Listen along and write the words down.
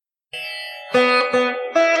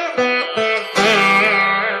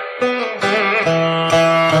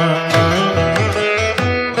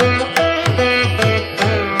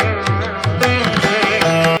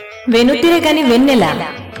వెనుతిరగని వెన్నెల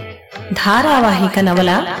ధారావాహిక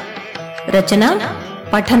నవల రచన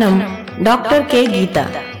పఠనం డాక్టర్ కె గీత.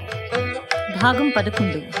 భాగం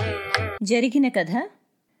 11. జరిగిన కథ.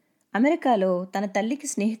 అమెరికాలో తన తల్లికి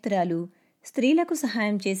స్నేహితురాలు, స్త్రీలకు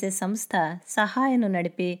సహాయం చేసే సంస్థ సహాయను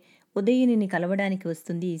నడిపే ఉదయిని కలవడానికి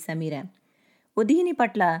వస్తుంది సమీర. ఉదయిని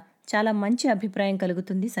పట్ల చాలా మంచి అభిప్రాయం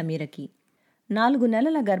కలుగుతుంది సమీరకి. 4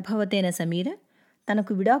 నెలల గర్భవతైన సమీర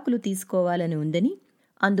తనకు విడాకులు తీసుకోవాలని ఉందని,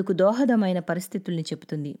 అందుకు దోహదమైన పరిస్థితుల్ని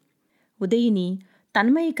చెబుతుంది. ఉదయిని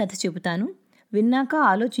తన్మయి కథ చెబుతాను, విన్నాక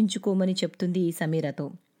ఆలోచించుకోమని చెప్తుంది సమీరతో.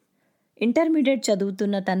 ఇంటర్మీడియట్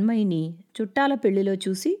చదువుతున్న తన్మయిని చుట్టాల పెళ్లిలో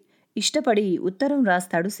చూసి ఇష్టపడి ఉత్తరం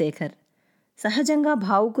రాస్తాడు శేఖర్. సహజంగా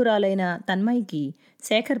భావుకురాలైన తన్మయికి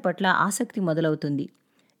శేఖర్ పట్ల ఆసక్తి మొదలవుతుంది.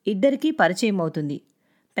 ఇద్దరికీ పరిచయం అవుతుంది.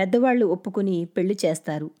 పెద్దవాళ్లు ఒప్పుకుని పెళ్లి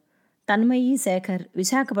చేస్తారు. తన్మయి, శేఖర్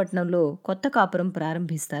విశాఖపట్నంలో కొత్త కాపురం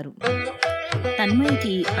ప్రారంభిస్తారు.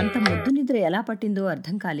 తన్మయికి అంత ముద్దు నిద్ర ఎలా పట్టిందో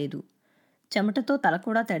అర్థం కాలేదు. చెమటతో తల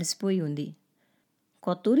కూడా తడిసిపోయి ఉంది.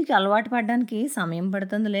 కొత్తూరికి అలవాటు పడ్డానికి సమయం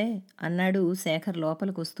పడుతుందిలే అన్నాడు శేఖర్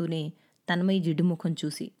లోపలికొస్తూనే తన్మయి జిడ్డుముఖం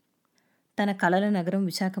చూసి. తన కలల నగరం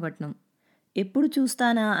విశాఖపట్నం. ఎప్పుడు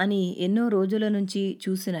చూస్తానా అని ఎన్నో రోజుల నుంచి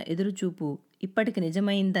చూసిన ఎదురుచూపు ఇప్పటికి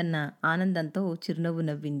నిజమైందన్న ఆనందంతో చిరునవ్వు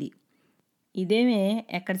నవ్వింది. ఇదేమే,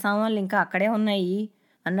 ఎక్కడి సామాన్లు ఇంకా అక్కడే ఉన్నాయి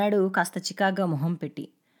అన్నాడు కాస్త చికాగ్గా మొహం పెట్టి.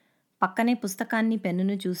 పక్కనే పుస్తకాన్ని,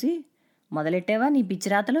 పెన్నును చూసి, మొదలెట్టావా నీ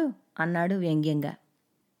పిచ్చిరాతలు అన్నాడు వ్యంగ్యంగా.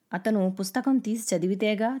 అతను పుస్తకం తీసి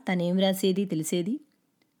చదివితేగా తనేం రాసేది తెలిసేది.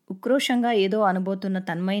 ఉక్రోషంగా ఏదో అనబోతున్న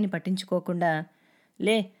తన్మయిని పట్టించుకోకుండా,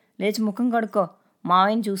 లేచి ముఖం కడుక్కో,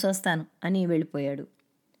 మావయ్యని చూసొస్తాను అని వెళ్ళిపోయాడు.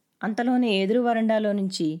 అంతలోనే ఎదురు వరండాలో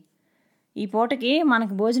నుంచి, ఈ పూటకి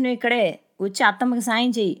మనకు భోజనం ఇక్కడే, వచ్చి అత్తమ్మకి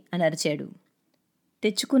సాయం చెయ్యి అని అరిచాడు.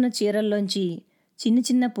 తెచ్చుకున్న చీరల్లోంచి చిన్న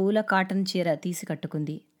చిన్న పూల కాటన్ చీర తీసి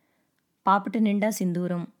కట్టుకుంది. పాపటి నిండా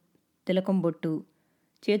సింధూరం, తిలకం బొట్టు,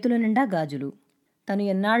 చేతుల నిండా గాజులు. తను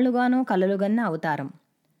ఎన్నాళ్లుగానో కలలుగన్న అవతారం.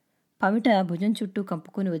 పమిట భుజం చుట్టూ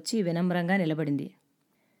కప్పుకొని వచ్చి వినమ్రంగా నిలబడింది.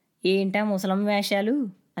 ఏంటా ముసలం వేషాలు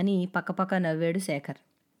అని పక్కపక్క నవ్వాడు శేఖర్.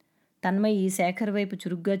 తన్మయి శేఖర్ వైపు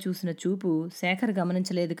చురుగ్గా చూసిన చూపు శేఖర్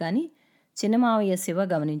గమనించలేదు, కానీ చిన్నమావయ్య శివ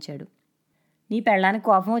గమనించాడు. నీ పెళ్ళానికి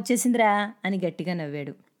కోపం వచ్చేసిందిరా అని గట్టిగా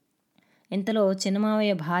నవ్వాడు. ఇంతలో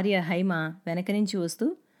చిన్నమావయ్య భార్య హైమ వెనక నుంచి వస్తూ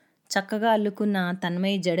చక్కగా అల్లుకున్న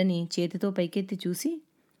తన్మయి జడని చేతితో పైకెత్తి చూసి,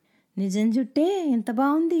 నిజం జుట్టే ఎంత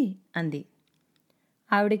బాగుంది అంది.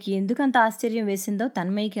 ఆవిడకి ఎందుకంత ఆశ్చర్యం వేసిందో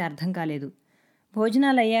తన్మయికి అర్థం కాలేదు.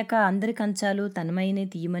 భోజనాలయ్యాక అందరి కంచాలు తన్మయినే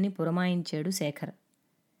తీయమని పురమాయించాడు శేఖర్.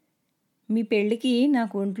 మీ పెళ్ళికి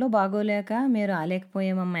నాకు ఒంట్లో బాగోలేక మీరు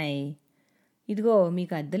రాలేకపోయామమ్మాయి. ఇదిగో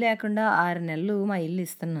మీకు అద్దె లేకుండా 6 నెలలు మా ఇల్లు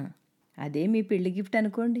ఇస్తున్నా. అదే మీ పెళ్లి గిఫ్ట్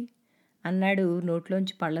అనుకోండి అన్నాడు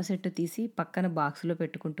నోట్లోంచి పళ్ళ సెట్టు తీసి పక్కన బాక్సులో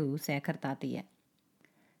పెట్టుకుంటూ శేఖర్ తాతయ్య.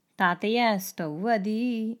 తాతయ్య, స్టవ్ అది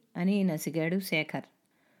అని నసిగాడు శేఖర్.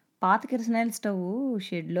 పాత కిరసనాయిల స్టవ్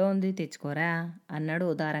షెడ్లో ఉంది, తెచ్చుకోరా అన్నాడు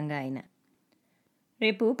ఉదారంగా ఆయన.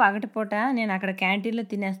 రేపు పగటిపూట నేను అక్కడ క్యాంటీన్లో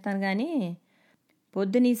తినేస్తాను, కానీ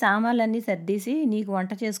పొద్దున నీ సామాన్లన్నీ సర్దీసి నీకు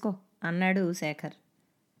వంట చేసుకో అన్నాడు శేఖర్.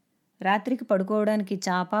 రాత్రికి పడుకోవడానికి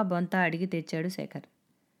చాప, బొంత అడిగి తెచ్చాడు శేఖర్.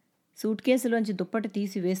 సూట్ కేసులోంచి దుప్పటి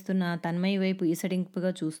తీసి వేస్తున్న తన్మయి వైపు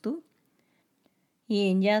ఈసడింపుగా చూస్తూ,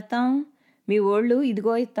 ఏం చేస్తాం, మీ ఓళ్ళు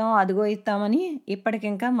ఇదిగో ఇస్తాం అదిగో ఇస్తామని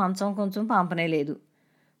ఇప్పటికింకా మంచం కొంచెం పంపనే లేదు.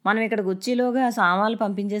 మనం ఇక్కడ గుచ్చిలోగా సామాన్లు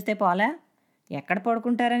పంపించేస్తే పోలే, ఎక్కడ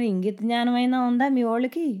పడుకుంటారని ఇంగిత జ్ఞానమైనా ఉందా మీ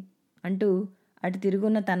ఓళ్ళకి అంటూ అటు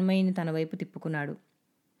తిరుగున్న తన్మయిని తన వైపు తిప్పుకున్నాడు.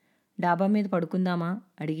 డాబా మీద పడుకుందామా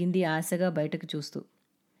అడిగింది ఆశగా బయటకు చూస్తూ.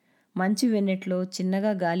 మంచి వెన్నెట్లో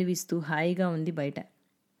చిన్నగా గాలి వీస్తూ హాయిగా ఉంది బయట.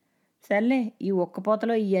 సర్లే, ఈ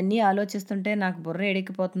ఒక్కపోతలో ఇవన్నీ ఆలోచిస్తుంటే నాకు బుర్ర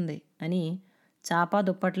ఎడెక్కిపోతుంది అని చాపా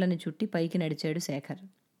దుప్పట్లని చుట్టి పైకి నడిచాడు శేఖర్.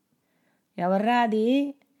 ఎవర్రా అది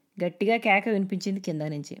గట్టిగా కేక వినిపించింది కింద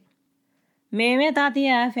నుంచి. మేమే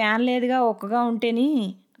తాతయ్య, ఫ్యాన్ లేదుగా, ఒక్కగా ఉంటేని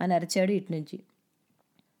అని అరిచాడు ఇటునుంచి.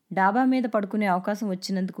 డాబా మీద పడుకునే అవకాశం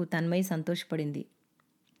వచ్చినందుకు తన్మయి సంతోషపడింది.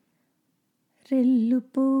 రెల్లు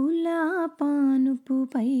పూల పానుపు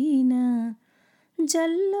పైన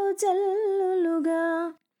జల్లు జల్లులుగా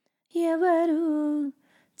ఎవరు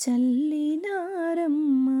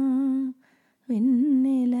చల్లినారమ్మా,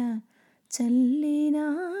 వెన్నెల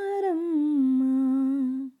చల్లినారమ్మా.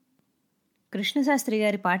 కృష్ణశాస్త్రి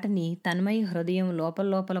గారి పాటని తన్మయి హృదయం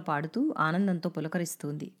లోపల పాడుతూ ఆనందంతో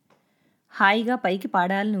పులకరిస్తుంది. హాయిగా పైకి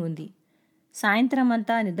పాడాలని ఉంది. సాయంత్రం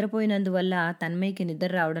అంతా నిద్రపోయినందువల్ల తన్మయికి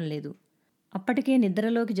నిద్ర రావడం లేదు. అప్పటికే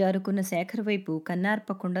నిద్రలోకి జారుకున్న శేఖర్ వైపు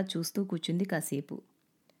కన్నార్పకుండా చూస్తూ కూర్చుంది కాసేపు.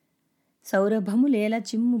 సౌరభము లేల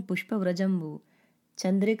చిమ్ము పుష్పవ్రజంబు,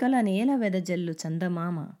 చంద్రికల నేల వెదజల్లు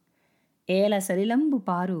చందమామ, ఏల సలిలంబు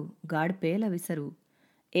పారు గాడ్పేల విసరు,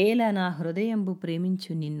 ఏలా నా హృదయంబు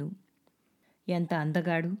ప్రేమించు నిన్ను. ఎంత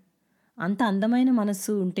అందగాడు, అంత అందమైన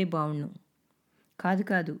మనస్సు ఉంటే బావుణ్ణు. కాదు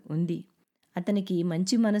కాదు, ఉంది. అతనికి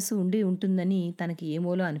మంచి మనసు ఉండి ఉంటుందని తనకి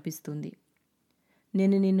ఏమోలో అనిపిస్తుంది.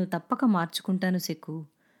 నేను నిన్ను తప్పక మార్చుకుంటాను సెక్కు,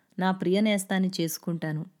 నా ప్రియ నేస్తాన్ని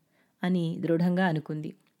చేసుకుంటాను అని దృఢంగా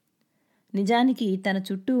అనుకుంది. నిజానికి తన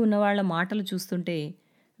చుట్టూ ఉన్నవాళ్ల మాటలు చూస్తుంటే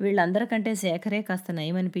వీళ్ళందరికంటే శేఖరే కాస్త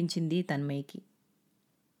నయమనిపించింది తన్మయ్యకి.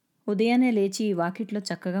 ఉదయాన్నే లేచి వాకిట్లో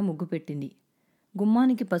చక్కగా ముగ్గు పెట్టింది.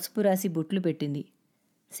 గుమ్మానికి పసుపు రాసి బొట్లు పెట్టింది.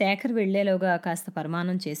 శేఖర్ వెళ్లేలోగా కాస్త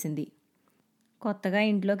పరమానం చేసింది. కొత్తగా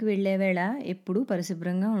ఇంట్లోకి వెళ్లేవేళ ఎప్పుడూ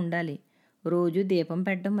పరిశుభ్రంగా ఉండాలి. రోజూ దీపం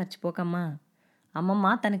పెట్టడం మర్చిపోకమ్మా.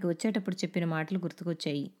 అమ్మమ్మ తనకి వచ్చేటప్పుడు చెప్పిన మాటలు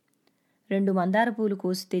గుర్తుకొచ్చాయి. 2 మందార పూలు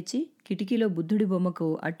కోసి తెచ్చి కిటికీలో బుద్ధుడి బొమ్మకు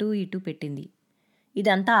అటూ ఇటూ పెట్టింది.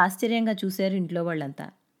 ఇదంతా ఆశ్చర్యంగా చూశారు ఇంట్లో వాళ్ళంతా.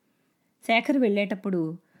 శేఖర్ వెళ్ళేటప్పుడు,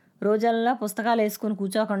 రోజల్లా పుస్తకాలు వేసుకుని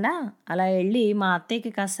కూర్చోకుండా అలా వెళ్ళి మా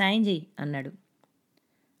అత్తయ్యకి కాస్త సాయం చెయ్యి అన్నాడు.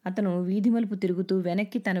 అతను వీధి మలుపు తిరుగుతూ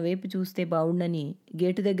వెనక్కి తన వైపు చూస్తే బావుండని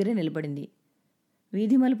గేటు దగ్గరే నిలబడింది.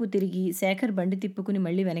 వీధి మలుపు తిరిగి శేఖర్ బండి తిప్పుకుని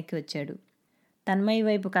మళ్ళీ వెనక్కి వచ్చాడు. తన్మయ్య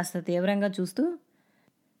వైపు కాస్త తీవ్రంగా చూస్తూ,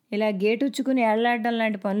 ఇలా గేటుచ్చుకుని ఏళ్లాడడం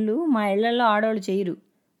లాంటి పనులు మా ఇళ్లల్లో ఆడవాళ్ళు చేయరు.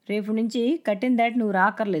 రేపు నుంచి కట్టిన దాటి నువ్వు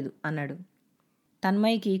రాకర్లేదు అన్నాడు.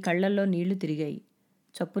 తన్మయ్యకి కళ్లల్లో నీళ్లు తిరిగాయి.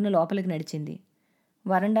 చప్పున లోపలికి నడిచింది.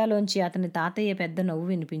 వరండాలోంచి అతని తాతయ్య పెద్ద నవ్వు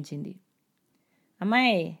వినిపించింది.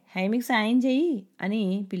 అమ్మాయి, హైమికి సాయం చెయ్యి అని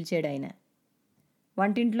పిలిచాడాయన.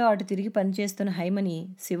 వంటింట్లో అటు తిరిగి పనిచేస్తున్న హైమని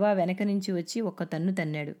శివ వెనక నుంచి వచ్చి ఒక్క తన్ను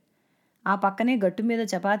తన్నాడు. ఆ పక్కనే గట్టు మీద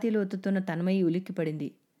చపాతీలు ఒత్తుతున్న తన్మయ్యి ఉలిక్కిపడింది.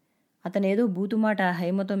 అతనేదో బూతుమాట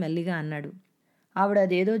హైమతో మెల్లిగా అన్నాడు. ఆవిడ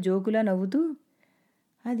అదేదో జోకులా నవ్వుతూ,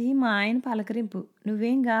 అది మా ఆయన పలకరింపు,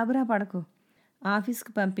 నువ్వేం గాబరా పడకు.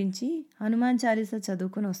 ఆఫీస్కి పంపించి హనుమాన్ చాలీసా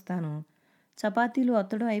చదువుకుని వస్తాను. చపాతీలు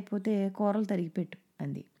ఒత్తడం అయిపోతే కూరలు తరిగిపెట్టు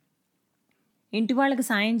అంది. ఇంటి వాళ్ళకి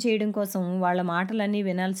సాయం చేయడం కోసం వాళ్ల మాటలన్నీ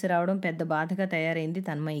వినాల్సి రావడం పెద్ద బాధగా తయారైంది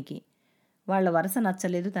తన్మయ్యకి. వాళ్ల వరస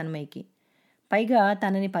నచ్చలేదు తన్మయ్యకి. పైగా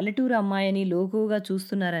తనని పల్లెటూరు అమ్మాయిని లోకువుగా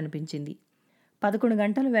చూస్తున్నారనిపించింది. 11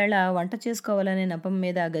 గంటల వేళ వంట చేసుకోవాలనే నపం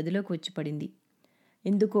మీద ఆ గదిలోకి వచ్చి పడింది.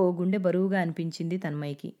 ఎందుకో గుండె బరువుగా అనిపించింది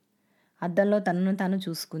తన్మయ్యకి. అద్దంలో తనను తాను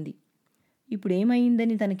చూసుకుంది.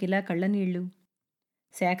 ఇప్పుడేమయ్యిందని తనకిలా కళ్ళనీళ్లు?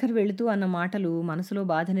 శేఖర్ వెళుతూ అన్న మాటలు మనసులో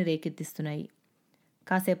బాధని రేకెత్తిస్తున్నాయి.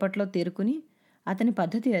 కాసేపట్లో తేరుకుని, అతని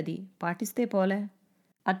పద్ధతి అది, పాటిస్తే పోలే.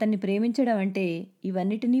 అతన్ని ప్రేమించడం అంటే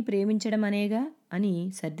ఇవన్నిటినీ ప్రేమించడం అనేగా అని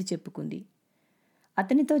సర్ది చెప్పుకుంది.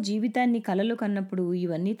 అతనితో జీవితాన్ని కలలు కన్నప్పుడు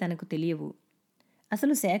ఇవన్నీ తనకు తెలియవు.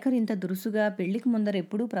 అసలు శేఖర్ ఇంత దురుసుగా పెళ్లికి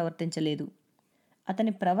ముందరెప్పుడూ ప్రవర్తించలేదు.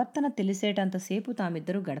 అతని ప్రవర్తన తెలిసేటంతసేపు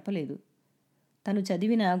తామిద్దరూ గడపలేదు. తను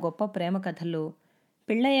చదివిన గొప్ప ప్రేమ కథల్లో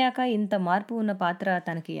పెళ్ళయ్యాక ఇంత మార్పు ఉన్న పాత్ర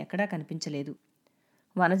తనకి ఎక్కడా కనిపించలేదు.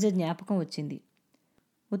 వనజ జ్ఞాపకం వచ్చింది.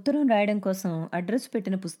 ఉత్తరం రాయడం కోసం అడ్రస్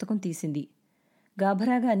పెట్టిన పుస్తకం తీసింది.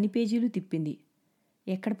 గాభరాగా అన్ని పేజీలు తిప్పింది.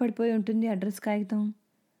 ఎక్కడ పడిపోయి ఉంటుంది అడ్రస్ కాగితం?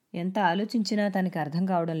 ఎంత ఆలోచించినా తనకి అర్థం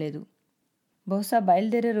కావడం లేదు. బహుశా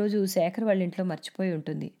బయలుదేరే రోజు శేఖర్ వాళ్ళింట్లో మర్చిపోయి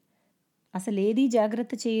ఉంటుంది. అసలేదీ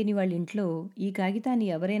జాగ్రత్త చేయని వాళ్ళింట్లో ఈ కాగితాన్ని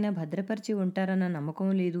ఎవరైనా భద్రపరిచి ఉంటారన్న నమ్మకం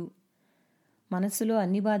లేదు. మనస్సులో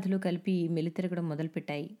అన్ని బాధలు కలిపి మెలితిరగడం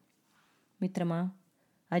మొదలుపెట్టాయి. మిత్రమా,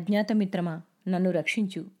 అజ్ఞాత మిత్రమా, నన్ను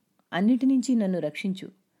రక్షించు, అన్నిటి నుంచి నన్ను రక్షించు.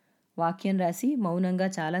 వాక్యం రాసి మౌనంగా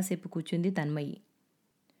చాలాసేపు కూర్చుంది తన్మయ్యి.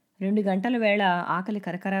 2 గంటల వేళ ఆకలి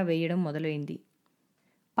కరకరా వేయడం మొదలైంది.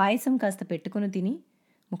 పాయసం కాస్త పెట్టుకుని తిని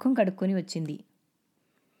ముఖం కడుక్కొని వచ్చింది.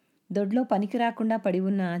 దొడ్లో పనికి రాకుండా పడి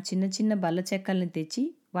ఉన్న చిన్న చిన్న బల్ల చెక్కల్ని తెచ్చి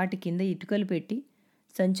వాటి కింద ఇటుకలు పెట్టి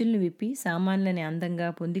సంచుల్ని విప్పి సామాన్లని అందంగా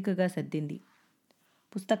పొందికగా సర్దింది.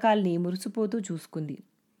 పుస్తకాల్ని మురిసిపోతూ చూసుకుంది.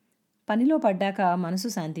 పనిలో పడ్డాక మనసు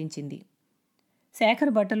శాంతించింది.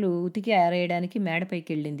 శేఖర్ బట్టలు ఉతికి ఆరేయడానికి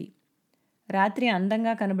మేడపైకెళ్ళింది. రాత్రి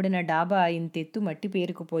అందంగా కనబడిన డాబా ఇంతెత్తు మట్టి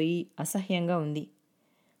పేరుకుపోయి అసహ్యంగా ఉంది.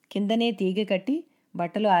 కిందనే తీగ కట్టి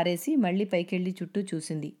బట్టలు ఆరేసి మళ్లీ పైకెళ్ళి చుట్టూ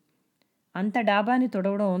చూసింది. అంత డాబాని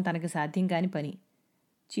తొడవడం తనకి సాధ్యం కాని పని.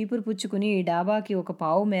 చీపురు పుచ్చుకుని డాబాకి ఒక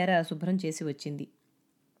పావు మేర శుభ్రం చేసి వచ్చింది.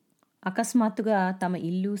 అకస్మాత్తుగా తమ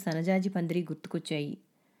ఇల్లు, సనజాజి పందిరి గుర్తుకొచ్చాయి.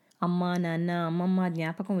 అమ్మ, నాన్న, అమ్మమ్మ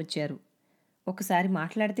జ్ఞాపకం వచ్చారు. ఒకసారి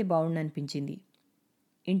మాట్లాడితే బావుండనిపించింది.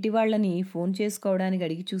 ఇంటివాళ్లని ఫోన్ చేసుకోవడానికి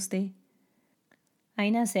అడిగి చూస్తే,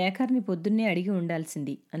 అయినా శేఖర్ని పొద్దున్నే అడిగి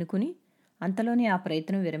ఉండాల్సింది అనుకుని అంతలోనే ఆ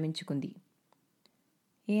ప్రయత్నం విరమించుకుంది.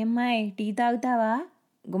 ఏమ్మాయ్, టీ తాగుతావా?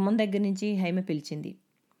 గుమ్మం దగ్గర నుంచి హైమ పిలిచింది.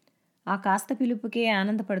 ఆ కాస్త పిలుపుకే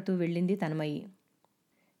ఆనందపడుతూ వెళ్ళింది తన్మయ్యి.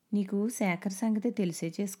 నీకు శేఖర్ సంగతి తెలిసే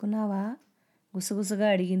చేసుకున్నావా? గుసగుసగా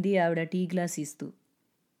అడిగింది ఆవిడ టీ గ్లాస్ ఇస్తూ.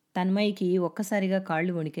 తన్మయ్యకి ఒక్కసారిగా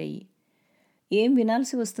కాళ్ళు వణికాయి. ఏం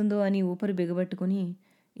వినాల్సి వస్తుందో అని ఊపిరి బిగబట్టుకుని,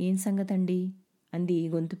 ఏం సంగతండి అంది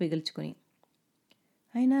గొంతు పిగల్చుకుని.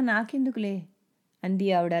 అయినా నాకెందుకులే అంది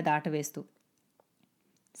ఆవిడ దాటవేస్తూ.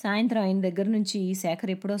 సాయంత్రం ఆయన దగ్గర నుంచి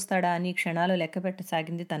శేఖర్ ఎప్పుడొస్తాడా అని క్షణాలు లెక్క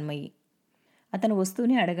పెట్టసాగింది తన్మయి. అతను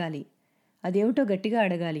వస్తూనే అడగాలి, అదేమిటో గట్టిగా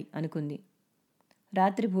అడగాలి అనుకుంది.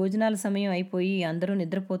 రాత్రి భోజనాల సమయం అయిపోయి అందరూ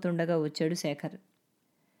నిద్రపోతుండగా వచ్చాడు శేఖర్.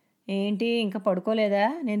 ఏంటి ఇంకా పడుకోలేదా?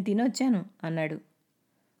 నేను తినొచ్చాను అన్నాడు.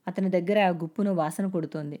 అతని దగ్గర గుప్పున వాసన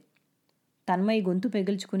కొడుతోంది. తన్మయి గొంతు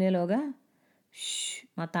పెగిల్చుకునేలోగా,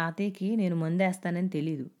 మా తాతయ్యకి నేను మందేస్తానని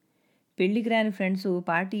తెలీదు. పెళ్ళికి రాని ఫ్రెండ్స్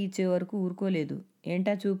పార్టీ ఇచ్చే వరకు ఊరుకోలేదు.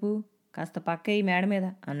 ఏంటా చూపు? కాస్త పక్కయ్యి మేడ మీద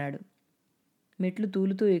అన్నాడు మెట్లు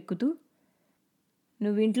తూలుతూ ఎక్కుతూ.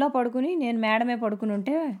 నువ్వింట్లో పడుకుని నేను మేడమే పడుకుని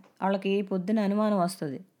ఉంటే వాళ్ళకి పొద్దున అనుమానం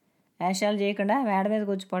వస్తుంది. వేషాలు చేయకుండా మేడ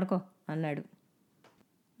మీదకి వచ్చి పడుకో అన్నాడు.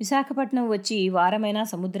 విశాఖపట్నం వచ్చి వారమైనా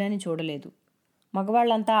సముద్రాన్ని చూడలేదు.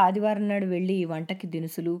 మగవాళ్ళంతా ఆదివారం నాడు వెళ్ళి వంటకి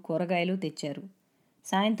దినుసులు కూరగాయలు తెచ్చారు.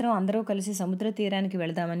 సాయంత్రం అందరూ కలిసి సముద్ర తీరానికి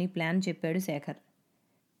వెళదామని ప్లాన్ చెప్పాడు శేఖర్.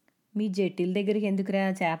 మీ జట్టిల దగ్గరికి ఎందుకురా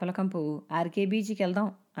చేపల కంపు, ఆర్కే బీచ్కి వెళ్దాం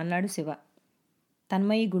అన్నాడు శివ.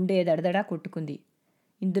 తన్మయి గుండె దడదడా కొట్టుకుంది.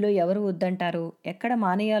 ఇందులో ఎవరు వద్దంటారో, ఎక్కడ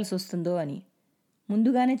మానేయాల్సి వస్తుందో అని.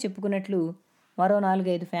 ముందుగానే చెప్పుకున్నట్లు మరో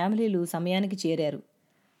 4-5 ఫ్యామిలీలు సమయానికి చేరారు.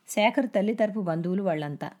 శేఖర్ తల్లి తరపు బంధువులు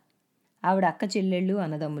వాళ్ళంతా, ఆవిడ అక్క చెల్లెళ్ళు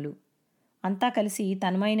అన్నదమ్ములు అంతా కలిసి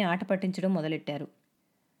తన్మయిని ఆట పట్టించడం మొదలెట్టారు.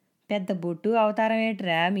 పెద్ద బొట్టు అవతారం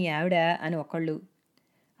ఏట్రా మీ ఆవిడ అని ఒకళ్ళు,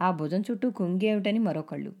 ఆ భుజం చుట్టూ కొంగేమిటని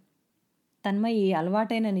మరొకళ్ళు. తన్మయి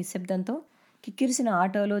అలవాటైన నిశ్శబ్దంతో కిక్కిరిసిన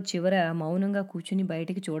ఆటోలో చివర మౌనంగా కూర్చుని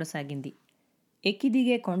బయటికి చూడసాగింది. ఎక్కి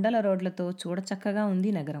దిగే కొండల రోడ్లతో చూడచక్కగా ఉంది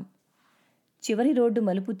నగరం. చివరి రోడ్డు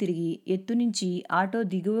మలుపు తిరిగి ఎత్తునుంచి ఆటో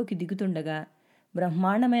దిగువకి దిగుతుండగా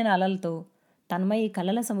బ్రహ్మాండమైన అలలతో తన్మయి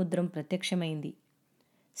కలల సముద్రం ప్రత్యక్షమైంది.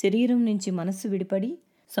 శరీరం నుంచి మనస్సు విడిపడి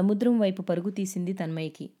సముద్రం వైపు పరుగు తీసింది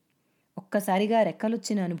తన్మయికి. ఒక్కసారిగా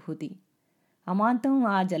రెక్కలొచ్చిన అనుభూతి. అమాంతం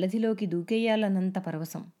ఆ జలధిలోకి దూకేయాలన్నంత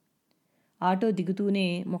పరవశం. ఆటో దిగుతూనే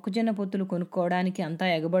మొక్కజొన్న పొత్తులు కొనుక్కోవడానికి అంతా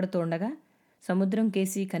ఎగబడుతోండగా సముద్రం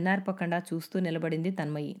కేసి కన్నార్పకుండా చూస్తూ నిలబడింది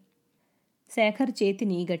తన్మయి. శేఖర్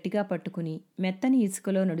చేతిని గట్టిగా పట్టుకుని మెత్తని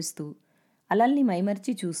ఇసుకలో నడుస్తూ, అలల్ని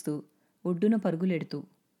మైమర్చి చూస్తూ, ఒడ్డున పరుగులెడుతూ.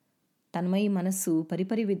 తన్మయి మనస్సు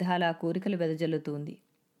పరిపరి విధాల కోరికలు వెదజల్లుతోంది.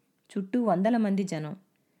 చుట్టూ 100 మంది జనం.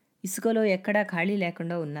 ఇసుకలో ఎక్కడా ఖాళీ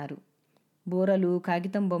లేకుండా ఉన్నారు. బూరలు,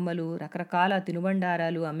 కాగితం బొమ్మలు, రకరకాల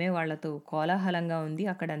తినుబండారాలు అమ్మేవాళ్లతో కోలాహలంగా ఉంది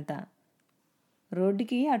అక్కడంతా.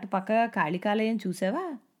 రోడ్డుకి అటు పక్కగా కాళికాలయం చూసావా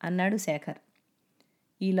అన్నాడు శేఖర్.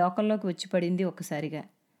 ఈ లోకంలోకి వచ్చి పడింది ఒక్కసారిగా.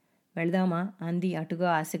 వెళదామా అంది అటుగా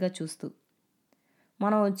ఆశగా చూస్తూ.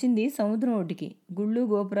 మనం వచ్చింది సముద్రం ఒడ్డుకి. గుళ్ళు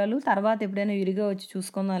గోపురాలు తర్వాత ఎప్పుడైనా విరిగా వచ్చి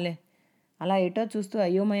చూసుకుందాంలే. అలా ఎటో చూస్తూ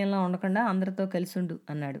అయోమయంలా ఉండకుండా అందరితో కలిసుండు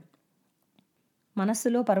అన్నాడు.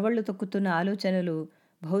 మనస్సులో పరవళ్లు తొక్కుతున్న ఆలోచనలు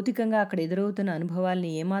భౌతికంగా అక్కడ ఎదురవుతున్న అనుభవాల్ని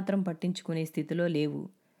ఏమాత్రం పట్టించుకునే స్థితిలో లేవు.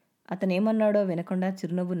 అతనేమన్నాడో వినకుండా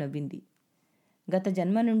చిరునవ్వు నవ్వింది. గత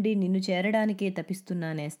జన్మ నుండి నిన్ను చేరడానికే తపిస్తున్నా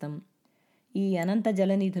నేస్తం. ఈ అనంత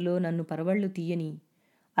జలనిధిలో నన్ను పరవళ్లు తీయని,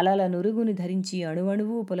 అలల నురుగుని ధరించి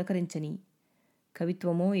అణువణువు పులకరించని.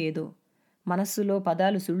 కవిత్వమో ఏదో మనస్సులో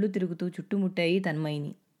పదాలు సుళ్ళు తిరుగుతూ చుట్టుముట్టాయి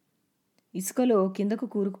తన్మయిని. ఇసుకలో కిందకు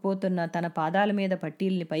కూరుకుపోతున్న తన పాదాల మీద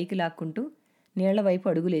పట్టీల్ని పైకి లాక్కుంటూ నీళ్లవైపు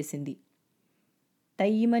అడుగులేసింది.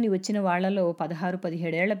 తయ్యిమని వచ్చిన వాళ్లలో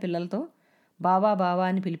 16-17 పిల్లలతో బావా బావా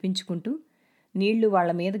అని పిలిపించుకుంటూ నీళ్లు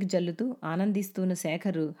వాళ్ల మీదకి జల్లుతూ ఆనందిస్తున్న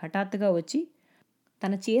శేఖరు హఠాత్తుగా వచ్చి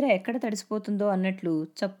తన చీర ఎక్కడ తడిసిపోతుందో అన్నట్లు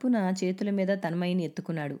చప్పున చేతుల మీద తన్మయిని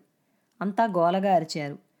ఎత్తుకున్నాడు. అంతా గోలగా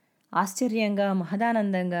అరిచారు. ఆశ్చర్యంగా,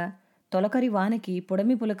 మహదానందంగా తొలకరి వానకి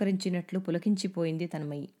పొడమి పులకరించినట్లు పులకించిపోయింది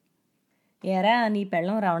తన్మయి. ఏరా నీ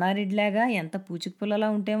పెళ్ళం రవణారెడ్డిలాగా ఎంత పూచిక పుల్లలా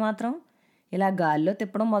ఉంటే మాత్రం ఇలా గాల్లో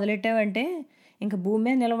తిప్పడం మొదలెట్టావంటే ఇంక భూమి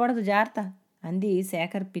మీద నిలబడదు జాగ్రత్త అంది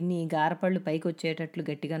శేఖర్ పిన్ని గారపళ్ళు పైకొచ్చేటట్లు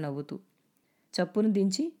గట్టిగా నవ్వుతూ. చప్పును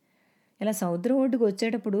దించి, ఇలా సముద్రం ఒడ్డుకు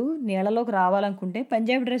వచ్చేటప్పుడు నీళ్లలోకి రావాలనుకుంటే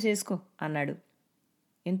పంజాబీ డ్రెస్ వేసుకో అన్నాడు.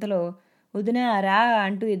 ఇంతలో వదినా రా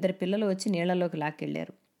అంటూ 2 పిల్లలు వచ్చి నీళ్లలోకి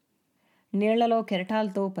లాక్కెళ్లారు. నీళ్లలో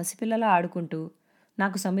కెరటాలతో పసిపిల్లలా ఆడుకుంటూ,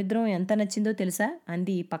 నాకు సముద్రం ఎంత నచ్చిందో తెలుసా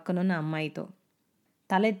అంది పక్కనున్న అమ్మాయితో.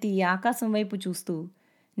 తలెత్తి ఆకాశం వైపు చూస్తూ,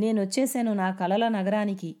 నేనొచ్చేశాను నా కలల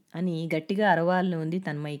నగరానికి అని గట్టిగా అరవాలని ఉంది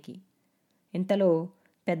తన్మయికి. ఇంతలో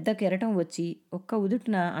పెద్ద కెరటం వచ్చి ఒక్క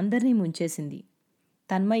ఉదుటున అందర్నీ ముంచేసింది.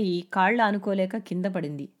 తన్మయి కాళ్ళ ఆనుకోలేక కింద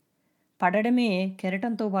పడింది. పడడమే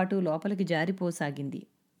కెరటంతో పాటు లోపలికి జారిపోసాగింది.